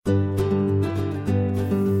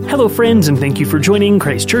Hello friends, and thank you for joining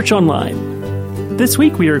Christ Church Online. This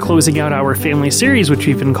week we are closing out our family series, which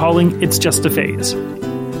we've been calling It's Just a Phase.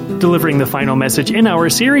 Delivering the final message in our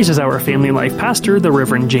series is our family life pastor, the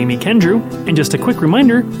Reverend Jamie Kendrew. And just a quick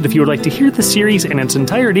reminder that if you would like to hear the series in its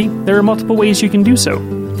entirety, there are multiple ways you can do so.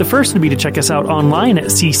 The first would be to check us out online at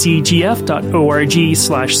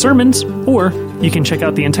ccgf.org/sermons, or you can check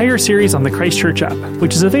out the entire series on the Christ Church app,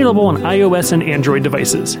 which is available on iOS and Android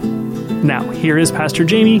devices. Now, here is Pastor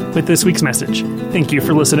Jamie with this week's message. Thank you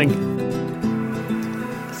for listening.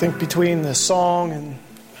 I think between the song and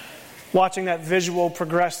watching that visual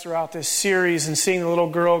progress throughout this series and seeing the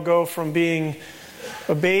little girl go from being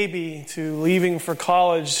a baby to leaving for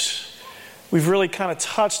college, we've really kind of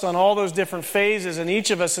touched on all those different phases. And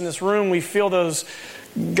each of us in this room, we feel those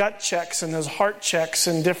gut checks and those heart checks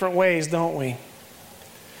in different ways, don't we?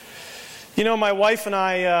 You know, my wife and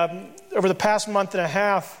I, over the past month and a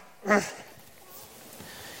half,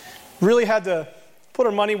 really had to put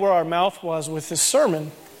our money where our mouth was with this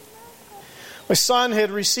sermon. My son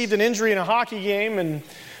had received an injury in a hockey game, and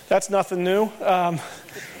that's nothing new. And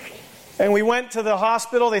we went to the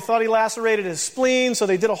hospital. They thought he lacerated his spleen, so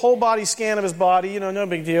they did a whole body scan of his body. You know, no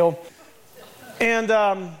big deal. And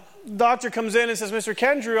the doctor comes in and says, Mr.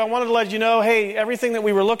 Kendrew, I wanted to let you know, hey, everything that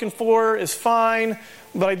we were looking for is fine,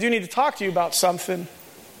 but I do need to talk to you about something.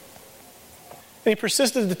 And he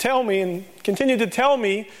persisted to tell me and continued to tell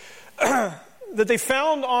me that they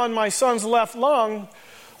found on my son's left lung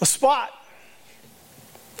a spot.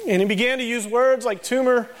 And he began to use words like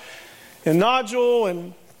tumor and nodule,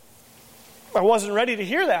 and I wasn't ready to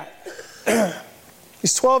hear that.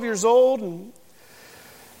 He's 12 years old, and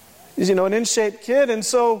he's, an in-shape kid. And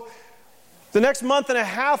so the next month and a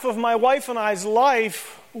half of my wife and I's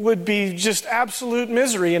life would be just absolute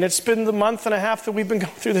misery. And it's been the month and a half that we've been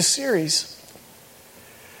going through this series.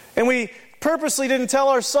 And we purposely didn't tell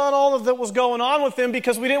our son all of that was going on with him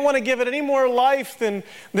because we didn't want to give it any more life than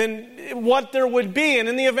what there would be. And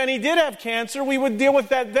in the event he did have cancer, we would deal with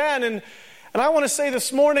that then. And I want to say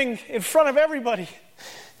this morning in front of everybody,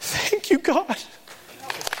 thank you, God.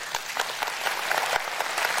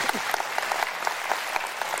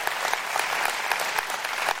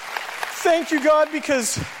 Thank you, God,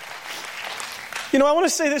 because, I want to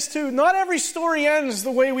say this too. Not every story ends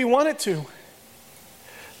the way we want it to.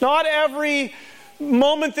 Not every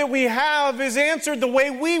moment that we have is answered the way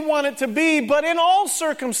we want it to be, but in all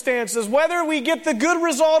circumstances, whether we get the good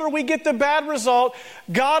result or we get the bad result,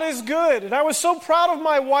 God is good. And I was so proud of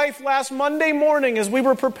my wife last Monday morning as we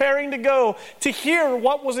were preparing to go to hear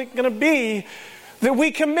what was it going to be, that we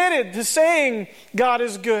committed to saying God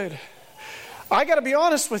is good. I got to be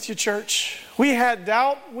honest with you, church. We had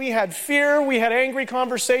doubt, we had fear, we had angry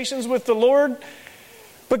conversations with the Lord.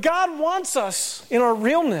 But God wants us in our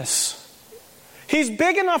realness. He's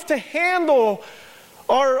big enough to handle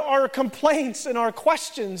our complaints and our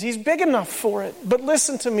questions. He's big enough for it. But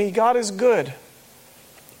listen to me, God is good.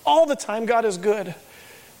 All the time, God is good.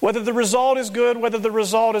 Whether the result is good, whether the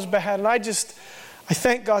result is bad. And I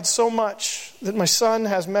thank God so much that my son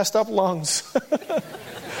has messed up lungs.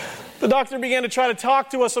 The doctor began to try to talk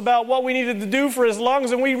to us about what we needed to do for his lungs,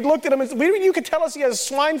 and we looked at him and said, you could tell us he has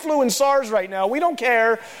swine flu and SARS right now. We don't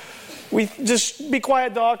care. We just be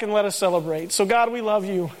quiet, Doc, and let us celebrate. So God, we love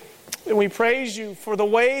you, and we praise you for the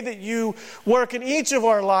way that you work in each of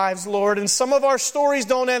our lives, Lord. And some of our stories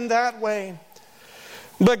don't end that way.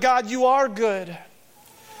 But God, you are good.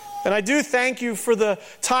 And I do thank you for the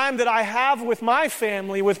time that I have with my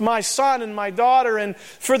family, with my son and my daughter, and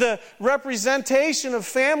for the representation of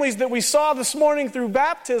families that we saw this morning through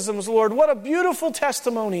baptisms, Lord. What a beautiful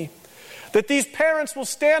testimony that these parents will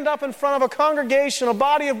stand up in front of a congregation, a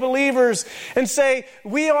body of believers, and say,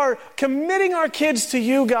 we are committing our kids to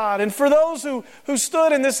you, God. And for those who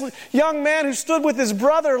stood, and this young man who stood with his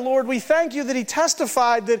brother, Lord, we thank you that he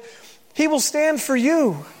testified that he will stand for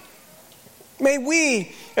you. May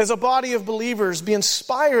we, as a body of believers, be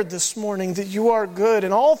inspired this morning that you are good.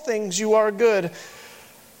 In all things you are good,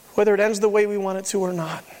 whether it ends the way we want it to or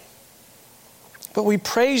not. But we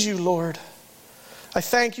praise you, Lord. I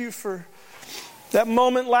thank you for that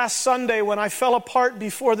moment last Sunday when I fell apart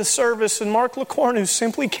before the service and Mark LaCornu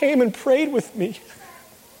simply came and prayed with me.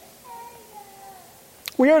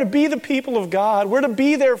 We are to be the people of God. We're to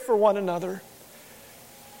be there for one another.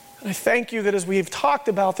 And I thank you that as we've talked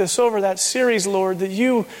about this over that series, Lord, that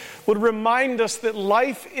you would remind us that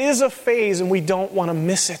life is a phase and we don't want to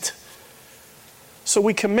miss it. So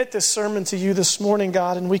we commit this sermon to you this morning,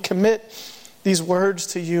 God, and we commit these words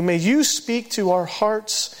to you. May you speak to our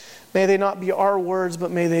hearts. May they not be our words,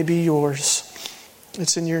 but may they be yours.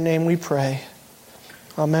 It's in your name we pray.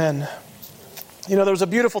 Amen. You know, there was a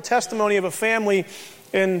beautiful testimony of a family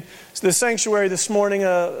in the sanctuary this morning,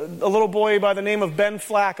 a little boy by the name of Ben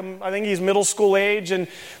Flack. I think he's middle school age. And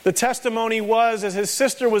the testimony was, as his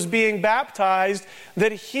sister was being baptized,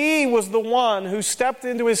 that he was the one who stepped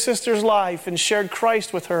into his sister's life and shared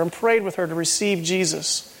Christ with her and prayed with her to receive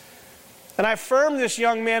Jesus. And I affirmed this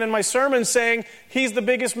young man in my sermon, saying he's the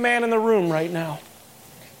biggest man in the room right now.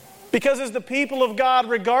 Because as the people of God,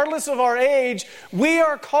 regardless of our age, we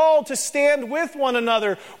are called to stand with one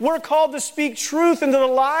another. We're called to speak truth into the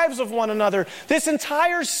lives of one another. This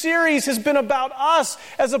entire series has been about us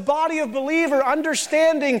as a body of believers,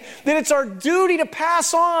 understanding that it's our duty to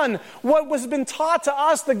pass on what was been taught to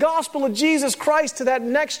us, the gospel of Jesus Christ, to that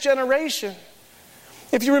next generation.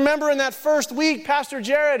 If you remember in that first week, Pastor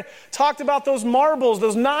Jared talked about those marbles,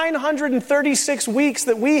 those 936 weeks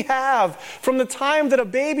that we have from the time that a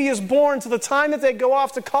baby is born to the time that they go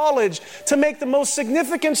off to college to make the most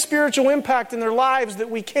significant spiritual impact in their lives that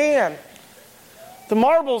we can. The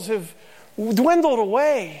marbles have dwindled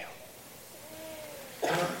away.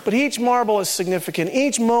 But each marble is significant.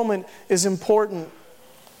 Each moment is important.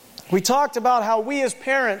 We talked about how we as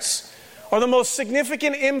parents are the most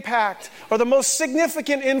significant impact or the most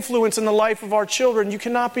significant influence in the life of our children. You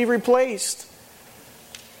cannot be replaced.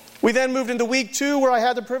 We then moved into week 2, where I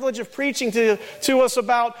had the privilege of preaching to us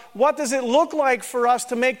about what does it look like for us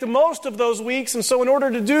to make the most of those weeks. And so in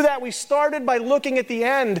order to do that, we started by looking at the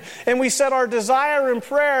end. And we said our desire and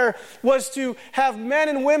prayer was to have men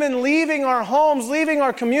and women leaving our homes, leaving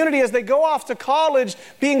our community as they go off to college,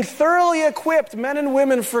 being thoroughly equipped men and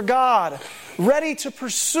women for God, ready to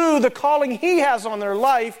pursue the calling He has on their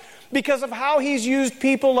life because of how He's used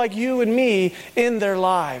people like you and me in their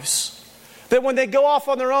lives. That when they go off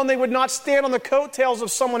on their own, they would not stand on the coattails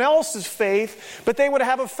of someone else's faith, but they would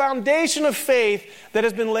have a foundation of faith that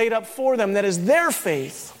has been laid up for them, that is their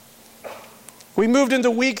faith. We moved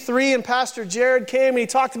into week 3, and Pastor Jared came and he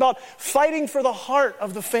talked about fighting for the heart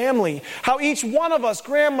of the family. How each one of us,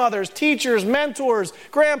 grandmothers, teachers, mentors,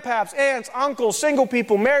 grandpaps, aunts, uncles, single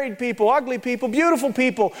people, married people, ugly people, beautiful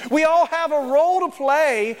people, we all have a role to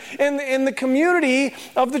play in the community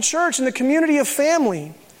of the church, in the community of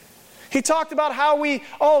family. He talked about how we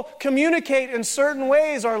all communicate in certain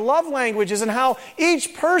ways, our love languages, and how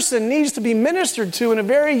each person needs to be ministered to in a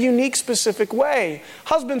very unique, specific way.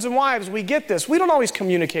 Husbands and wives, we get this. We don't always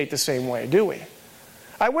communicate the same way, do we?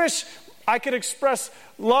 I wish I could express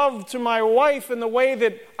love to my wife in the way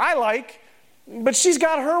that I like, but she's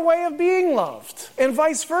got her way of being loved, and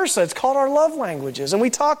vice versa. It's called our love languages. And we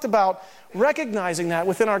talked about recognizing that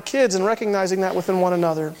within our kids and recognizing that within one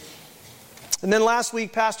another. And then last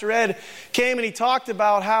week, Pastor Ed came and he talked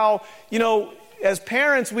about how, as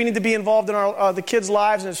parents, we need to be involved in the kids'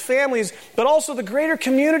 lives and as families, but also the greater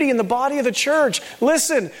community and the body of the church.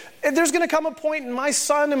 Listen, there's going to come a point in my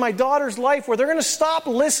son and my daughter's life where they're going to stop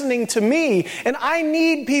listening to me. And I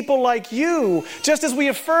need people like you. Just as we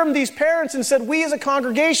affirmed these parents and said we as a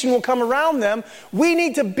congregation will come around them, we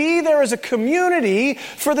need to be there as a community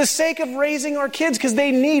for the sake of raising our kids, because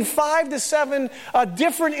they need 5 to 7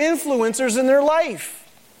 different influencers in their life.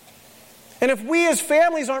 And if we as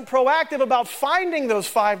families aren't proactive about finding those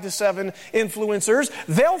 5 to 7 influencers,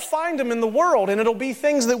 they'll find them in the world, and it'll be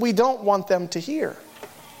things that we don't want them to hear.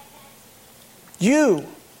 You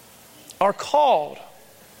are called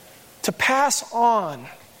to pass on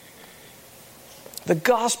the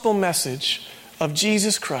gospel message of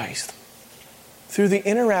Jesus Christ through the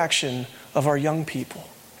interaction of our young people.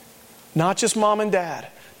 Not just mom and dad,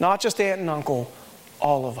 not just aunt and uncle,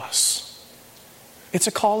 all of us. It's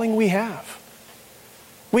a calling we have.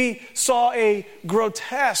 We saw a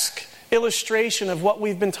grotesque illustration of what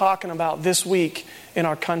we've been talking about this week in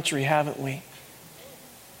our country, haven't we?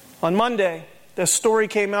 On Monday, the story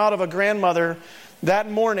came out of a grandmother that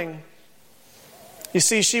morning. You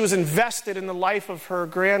see, she was invested in the life of her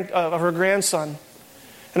grandson.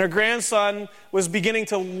 And her grandson was beginning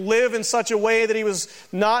to live in such a way that he was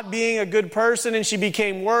not being a good person, and she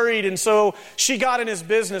became worried, and so she got in his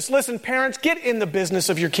business. Listen, parents, get in the business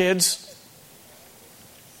of your kids.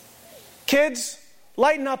 Kids,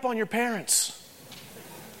 lighten up on your parents.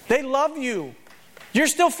 They love you. You're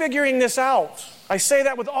still figuring this out. I say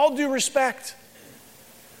that with all due respect.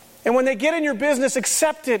 And when they get in your business,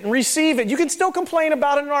 accept it and receive it. You can still complain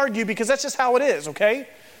about it and argue, because that's just how it is, okay?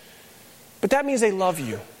 But that means they love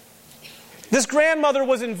you. This grandmother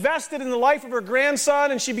was invested in the life of her grandson,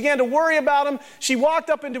 and she began to worry about him. She walked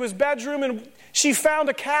up into his bedroom and she found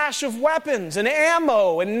a cache of weapons and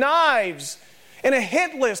ammo and knives and a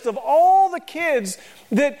hit list of all the kids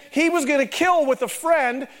that he was going to kill with a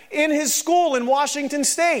friend in his school in Washington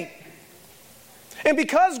State. And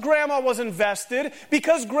because Grandma was invested,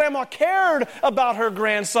 because Grandma cared about her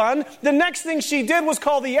grandson, the next thing she did was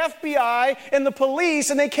call the FBI and the police,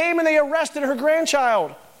 and they came and they arrested her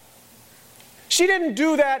grandchild. She didn't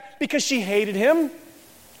do that because she hated him.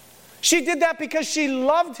 She did that because she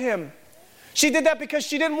loved him. She did that because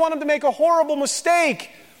she didn't want him to make a horrible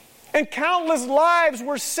mistake. And countless lives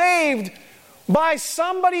were saved by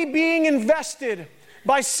somebody being invested,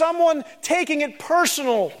 by someone taking it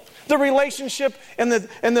personal, the relationship and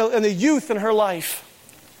the youth in her life.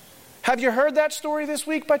 Have you heard that story this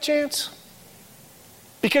week by chance?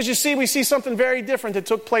 Because you see, we see something very different that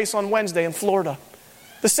took place on Wednesday in Florida.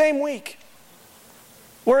 The same week.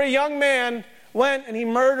 Where a young man went and he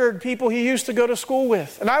murdered people he used to go to school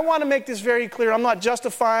with. And I want to make this very clear. I'm not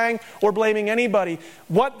justifying or blaming anybody.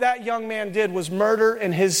 What that young man did was murder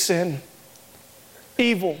in his sin.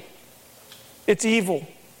 Evil. It's evil.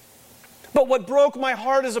 But what broke my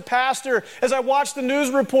heart as a pastor as I watched the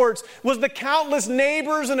news reports was the countless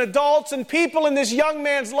neighbors and adults and people in this young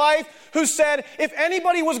man's life who said if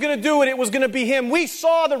anybody was going to do it, it was going to be him. We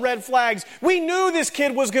saw the red flags. We knew this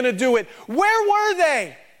kid was going to do it. Where were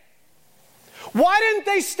they? Why didn't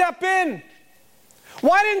they step in?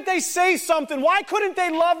 Why didn't they say something? Why couldn't they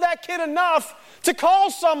love that kid enough to call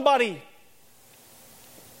somebody?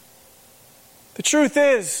 The truth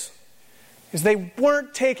is they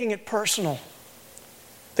weren't taking it personal.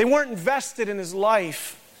 They weren't invested in his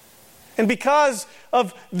life. And because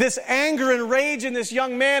of this anger and rage in this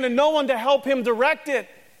young man and no one to help him direct it,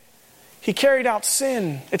 he carried out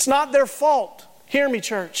sin. It's not their fault. Hear me,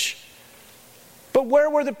 church. But where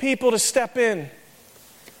were the people to step in?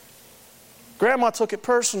 Grandma took it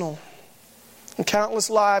personal, and countless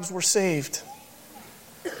lives were saved.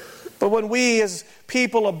 But when we as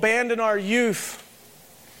people abandon our youth,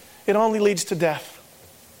 it only leads to death.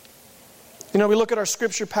 You know, we look at our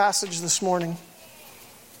scripture passage this morning,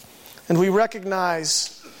 and we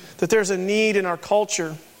recognize that there's a need in our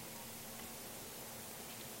culture.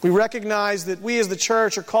 We recognize that we as the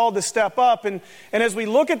church are called to step up, and as we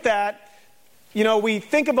look at that, you know, we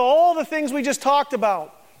think of all the things we just talked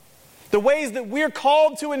about. The ways that we're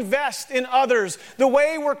called to invest in others. The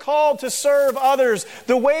way we're called to serve others.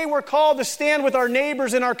 The way we're called to stand with our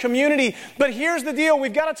neighbors in our community. But here's the deal.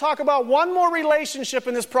 We've got to talk about one more relationship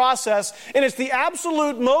in this process. And it's the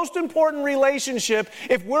absolute most important relationship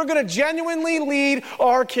if we're going to genuinely lead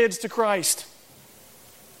our kids to Christ.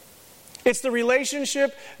 It's the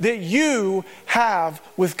relationship that you have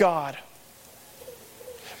with God.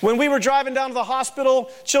 When we were driving down to the hospital,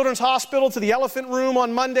 Children's Hospital, to the Elephant Room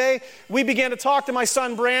on Monday, we began to talk to my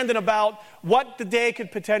son Brandon about what the day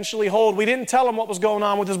could potentially hold. We didn't tell him what was going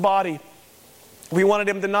on with his body. We wanted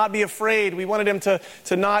him to not be afraid. We wanted him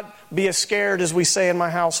to not be as scared, as we say in my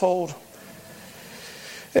household.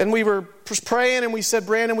 And we were praying and we said,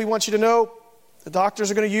 Brandon, we want you to know the doctors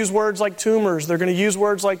are going to use words like tumors. They're going to use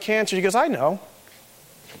words like cancer. He goes, I know.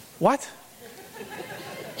 What?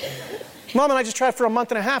 Mom and I just tried for a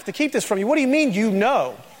month and a half to keep this from you. What do you mean you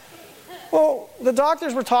know? Well, the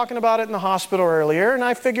doctors were talking about it in the hospital earlier, and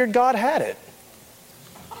I figured God had it.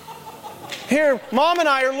 Here, Mom and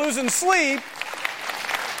I are losing sleep,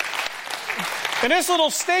 and this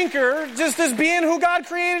little stinker just is being who God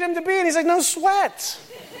created him to be. And he's like, no sweat.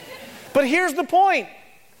 But here's the point.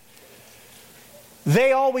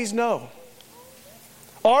 They always know.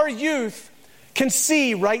 Our youth can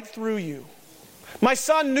see right through you. My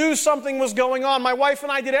son knew something was going on. My wife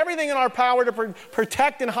and I did everything in our power to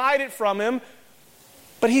protect and hide it from him.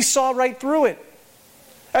 But he saw right through it.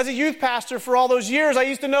 As a youth pastor for all those years, I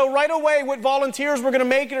used to know right away what volunteers were going to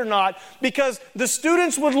make it or not, because the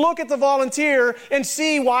students would look at the volunteer and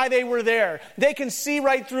see why they were there. They can see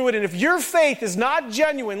right through it. And if your faith is not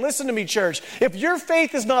genuine, listen to me, church, if your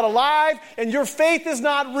faith is not alive and your faith is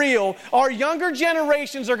not real, our younger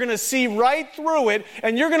generations are going to see right through it,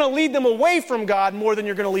 and you're going to lead them away from God more than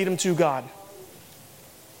you're going to lead them to God.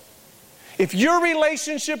 If your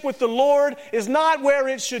relationship with the Lord is not where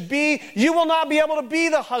it should be, you will not be able to be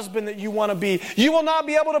the husband that you want to be. You will not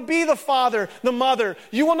be able to be the father, the mother.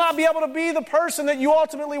 You will not be able to be the person that you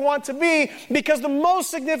ultimately want to be, because the most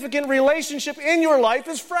significant relationship in your life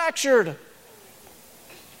is fractured.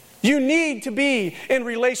 You need to be in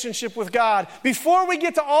relationship with God. Before we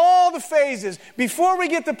get to all the phases, before we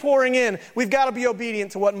get to pouring in, we've got to be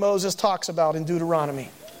obedient to what Moses talks about in Deuteronomy.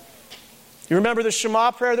 You remember the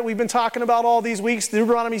Shema prayer that we've been talking about all these weeks,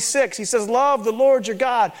 Deuteronomy 6. He says, love the Lord your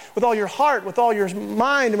God with all your heart, with all your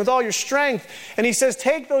mind, and with all your strength. And he says,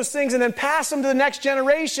 take those things and then pass them to the next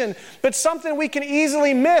generation. But something we can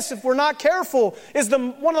easily miss if we're not careful is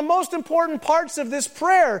one of the most important parts of this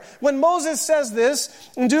prayer. When Moses says this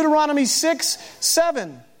in Deuteronomy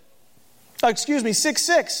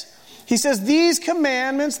 6:6, he says, these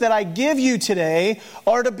commandments that I give you today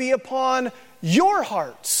are to be upon your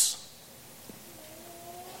hearts.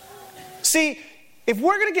 See, if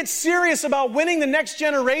we're going to get serious about winning the next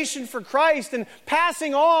generation for Christ and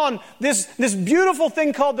passing on this beautiful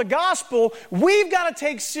thing called the gospel, we've got to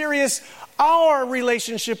take serious our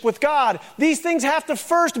relationship with God. These things have to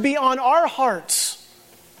first be on our hearts.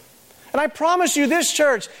 And I promise you this,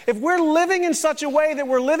 church, if we're living in such a way that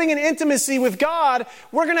we're living in intimacy with God,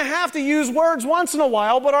 we're going to have to use words once in a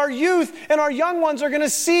while, but our youth and our young ones are going to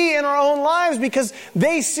see in our own lives because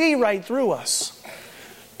they see right through us.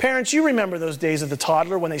 Parents, you remember those days of the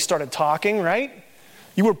toddler when they started talking, right?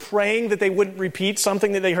 You were praying that they wouldn't repeat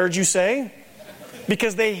something that they heard you say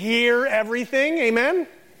because they hear everything, amen?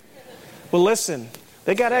 Well, listen,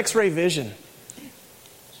 they got X-ray vision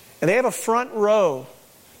and they have a front row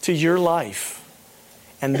to your life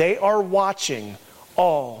and they are watching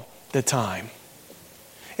all the time.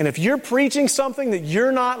 And if you're preaching something that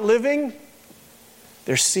you're not living,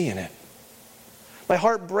 they're seeing it. My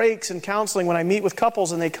heart breaks in counseling when I meet with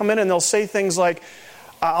couples and they come in and they'll say things like,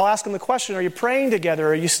 I'll ask them the question, are you praying together?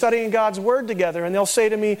 Are you studying God's Word together? And they'll say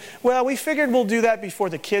to me, well, we figured we'll do that before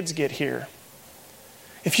the kids get here.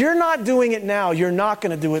 If you're not doing it now, you're not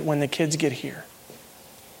going to do it when the kids get here.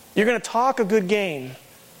 You're going to talk a good game,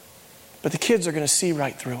 but the kids are going to see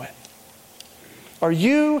right through it. Are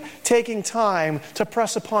you taking time to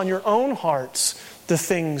press upon your own hearts the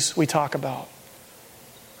things we talk about?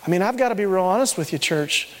 I mean, I've got to be real honest with you,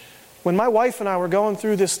 church. When my wife and I were going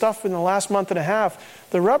through this stuff in the last month and a half,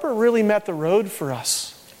 the rubber really met the road for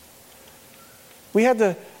us. We had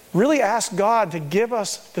to really ask God to give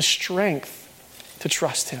us the strength to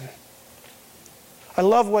trust Him. I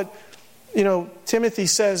love what, Timothy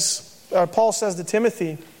says, or Paul says to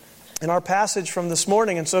Timothy in our passage from this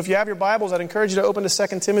morning. And so if you have your Bibles, I'd encourage you to open to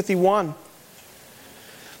 2 Timothy 1.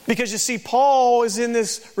 Because you see, Paul is in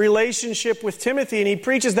this relationship with Timothy and he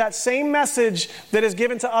preaches that same message that is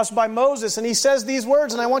given to us by Moses. And he says these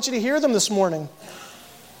words, and I want you to hear them this morning.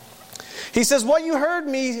 He says, what you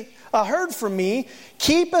heard from me,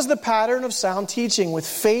 keep as the pattern of sound teaching with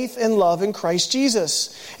faith and love in Christ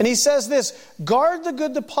Jesus. And he says this, guard the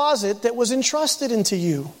good deposit that was entrusted into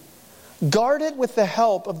you. Guard it with the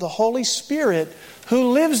help of the Holy Spirit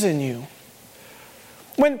who lives in you.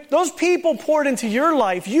 When those people poured into your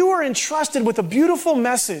life, you were entrusted with a beautiful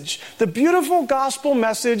message, the beautiful gospel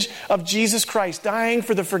message of Jesus Christ dying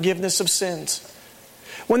for the forgiveness of sins.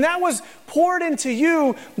 When that was poured into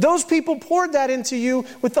you, those people poured that into you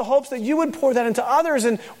with the hopes that you would pour that into others.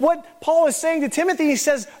 And what Paul is saying to Timothy, he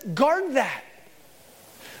says, guard that.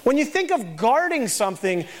 When you think of guarding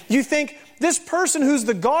something, you think this person who's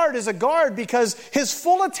the guard is a guard because his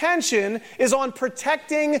full attention is on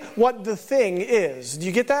protecting what the thing is. Do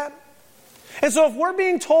you get that? And so if we're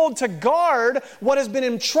being told to guard what has been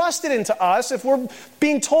entrusted into us, if we're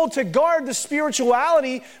being told to guard the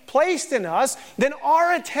spirituality placed in us, then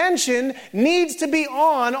our attention needs to be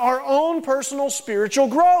on our own personal spiritual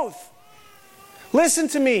growth. Listen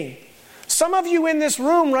to me. Some of you in this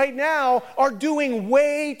room right now are doing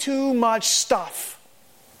way too much stuff.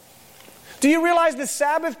 Do you realize the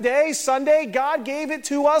Sabbath day, Sunday, God gave it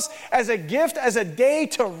to us as a gift, as a day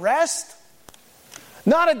to rest?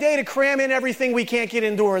 Not a day to cram in everything we can't get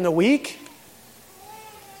into in the week.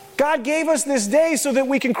 God gave us this day so that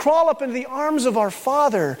we can crawl up into the arms of our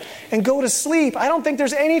Father and go to sleep. I don't think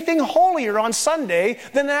there's anything holier on Sunday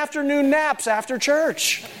than afternoon naps after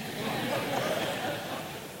church.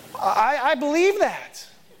 I believe that.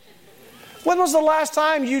 When was the last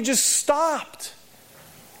time you just stopped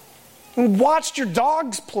and watched your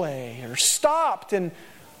dogs play or stopped and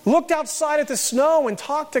looked outside at the snow and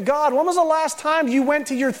talked to God? When was the last time you went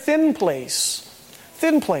to your thin place?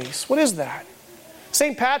 Thin place, what is that?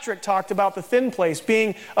 St. Patrick talked about the thin place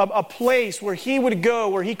being a place where he would go,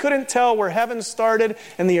 where he couldn't tell where heaven started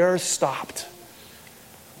and the earth stopped.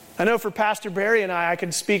 I know for Pastor Barry and I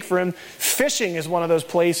can speak for him, fishing is one of those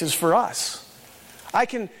places for us. I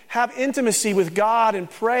can have intimacy with God and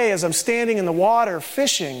pray as I'm standing in the water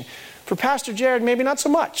fishing. For Pastor Jared, maybe not so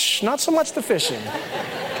much. Not so much the fishing.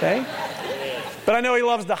 Okay? But I know he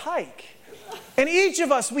loves to hike. And each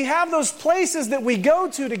of us, we have those places that we go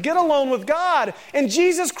to get alone with God. And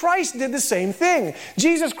Jesus Christ did the same thing.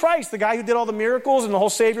 Jesus Christ, the guy who did all the miracles and the whole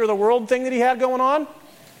Savior of the world thing that he had going on,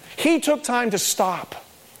 he took time to stop.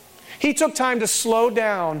 He took time to slow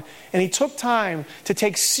down, and he took time to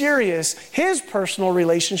take serious his personal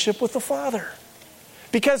relationship with the Father.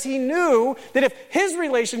 Because he knew that if his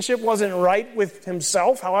relationship wasn't right with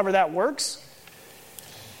himself, however that works,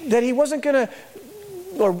 that he wasn't going to,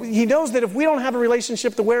 or he knows that if we don't have a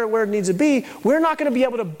relationship to where it needs to be, we're not going to be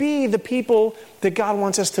able to be the people that God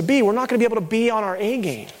wants us to be. We're not going to be able to be on our A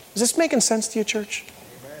game. Is this making sense to you, church?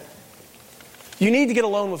 Amen. You need to get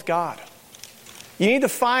alone with God. You need to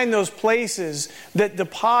find those places that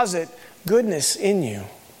deposit goodness in you.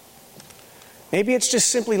 Maybe it's just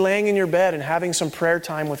simply laying in your bed and having some prayer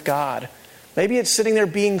time with God. Maybe it's sitting there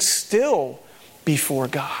being still before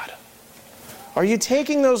God. Are you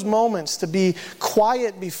taking those moments to be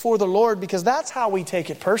quiet before the Lord? Because that's how we take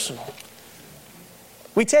it personal.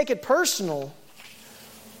 We take it personal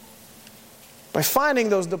by finding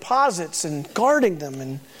those deposits and guarding them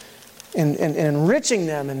and enriching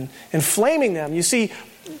them and inflaming them. You see,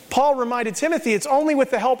 Paul reminded Timothy, it's only with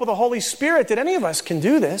the help of the Holy Spirit that any of us can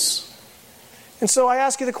do this. And so I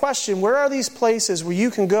ask you the question, where are these places where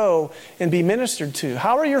you can go and be ministered to?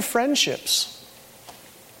 How are your friendships?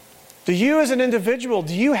 Do you as an individual,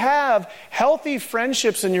 do you have healthy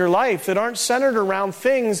friendships in your life that aren't centered around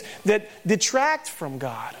things that detract from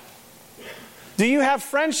God? Do you have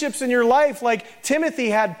friendships in your life like Timothy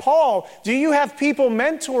had Paul? Do you have people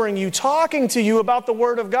mentoring you, talking to you about the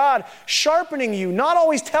Word of God, sharpening you, not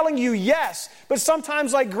always telling you yes, but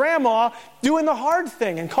sometimes like grandma, doing the hard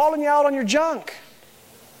thing and calling you out on your junk?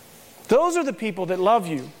 Those are the people that love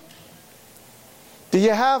you. Do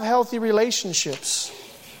you have healthy relationships?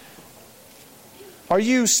 Are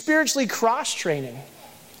you spiritually cross-training?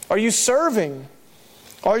 Are you serving?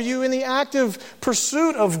 Are you in the active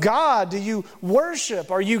pursuit of God? Do you worship?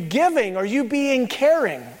 Are you giving? Are you being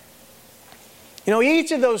caring? You know,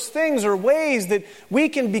 each of those things are ways that we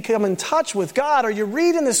can become in touch with God. Are you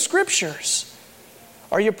reading the Scriptures?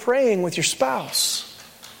 Are you praying with your spouse?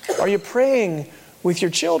 Are you praying with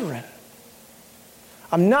your children?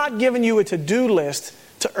 I'm not giving you a to-do list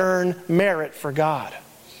to earn merit for God.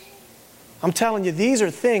 I'm telling you, these are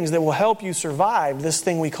things that will help you survive this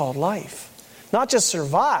thing we call life. Not just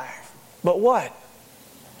survive, but what?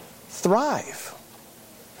 Thrive.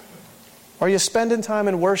 Are you spending time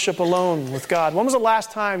in worship alone with God? When was the last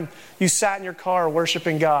time you sat in your car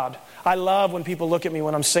worshiping God? I love when people look at me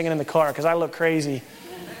when I'm singing in the car because I look crazy.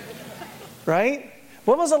 Right?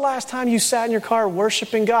 When was the last time you sat in your car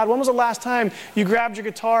worshiping God? When was the last time you grabbed your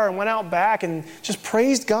guitar and went out back and just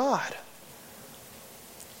praised God?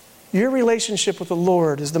 Your relationship with the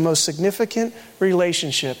Lord is the most significant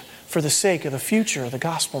relationship for the sake of the future of the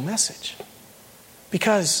gospel message.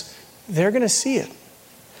 Because they're going to see it.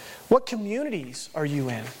 What communities are you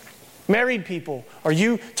in? Married people, are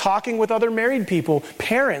you talking with other married people?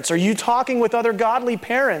 Parents, are you talking with other godly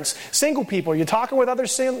parents? Single people, are you talking with other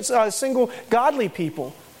single godly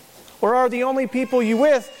people? Or are the only people you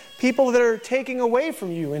with people that are taking away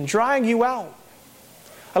from you and drying you out?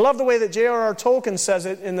 I love the way that J.R.R. Tolkien says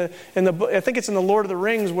it in the I think it's in The Lord of the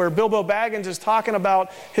Rings, where Bilbo Baggins is talking about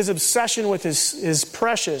his obsession with his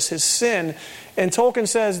precious, his sin. And Tolkien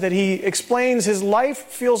says that he explains his life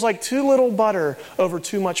feels like too little butter over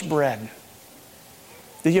too much bread.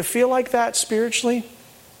 Do you feel like that spiritually?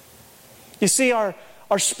 You see, our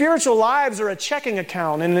spiritual lives are a checking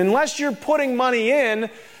account. And unless you're putting money in,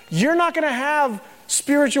 you're not going to have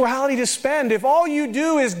spirituality to spend. If all you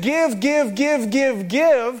do is give,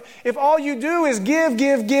 if all you do is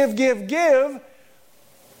give,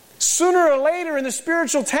 sooner or later in the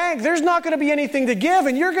spiritual tank, there's not going to be anything to give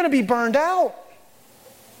and you're going to be burned out.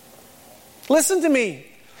 Listen to me.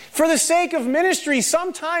 For the sake of ministry,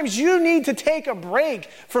 sometimes you need to take a break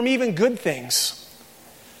from even good things.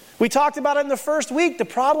 We talked about it in the first week, the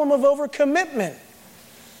problem of overcommitment.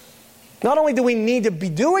 Not only do we need to be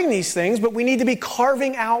doing these things, but we need to be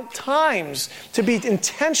carving out times to be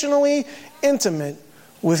intentionally intimate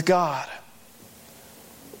with God.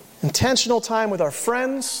 Intentional time with our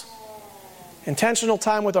friends, intentional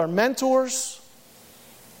time with our mentors,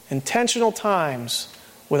 intentional times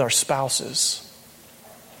with our spouses.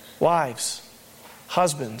 Wives,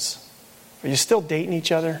 husbands, are you still dating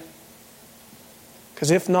each other?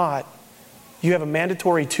 Because if not, you have a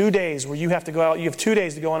mandatory 2 days where you have to go out. You have 2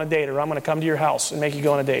 days to go on a date, or I'm going to come to your house and make you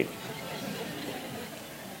go on a date.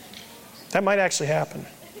 That might actually happen.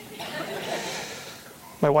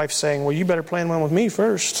 My wife's saying, well, you better plan one with me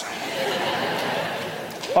first.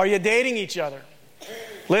 Are you dating each other?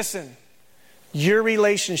 Listen, your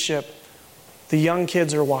relationship, the young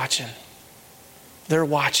kids are watching. They're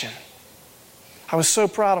watching. I was so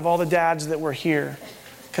proud of all the dads that were here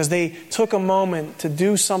because they took a moment to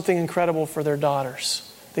do something incredible for their daughters.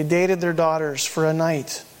 They dated their daughters for a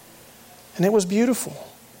night. And it was beautiful.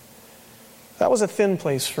 That was a thin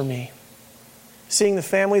place for me. Seeing the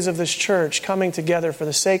families of this church coming together for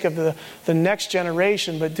the sake of the next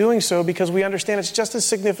generation, but doing so because we understand it's just as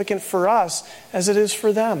significant for us as it is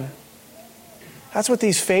for them. That's what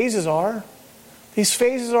these phases are. These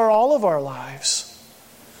phases are all of our lives.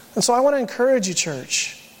 And so I want to encourage you,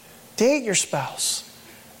 church, date your spouse.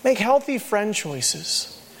 Make healthy friend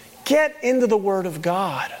choices. Get into the Word of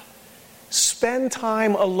God. Spend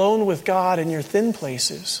time alone with God in your thin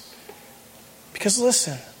places. Because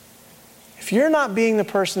listen, if you're not being the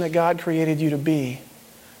person that God created you to be,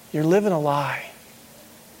 you're living a lie.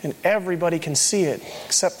 And everybody can see it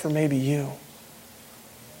except for maybe you.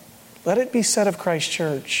 Let it be said of Christ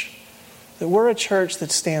Church that we're a church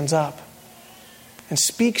that stands up and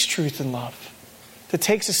speaks truth in love, that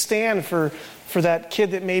takes a stand for that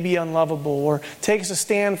kid that may be unlovable, or takes a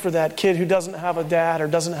stand for that kid who doesn't have a dad or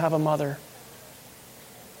doesn't have a mother.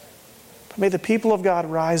 But may the people of God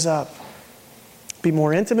rise up, be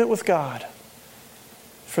more intimate with God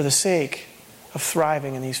for the sake of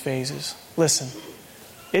thriving in these phases. Listen,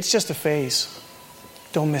 it's just a phase.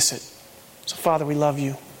 Don't miss it. So Father, we love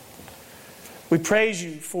you. We praise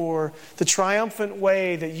you for the triumphant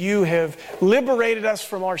way that you have liberated us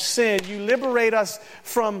from our sin. You liberate us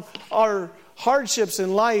from our hardships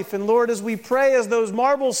in life. And Lord, as we pray, as those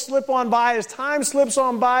marbles slip on by, as time slips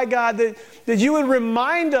on by, God, that you would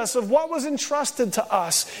remind us of what was entrusted to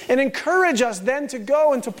us and encourage us then to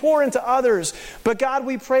go and to pour into others. But God,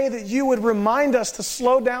 we pray that you would remind us to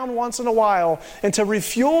slow down once in a while and to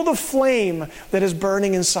refuel the flame that is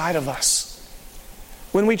burning inside of us.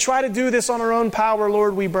 When we try to do this on our own power,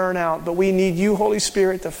 Lord, we burn out. But we need you, Holy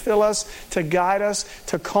Spirit, to fill us, to guide us,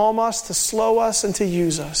 to calm us, to slow us, and to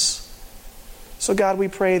use us. So God, we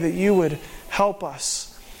pray that you would help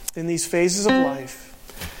us in these phases of life.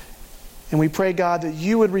 And we pray, God, that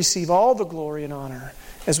you would receive all the glory and honor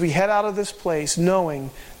as we head out of this place, knowing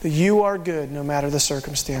that you are good no matter the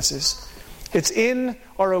circumstances. It's in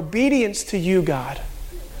our obedience to you, God,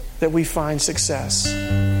 that we find success.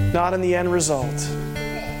 Not in the end result,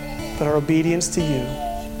 but our obedience to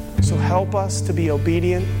you. So help us to be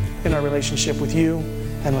obedient in our relationship with you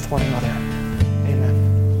and with one another. Amen.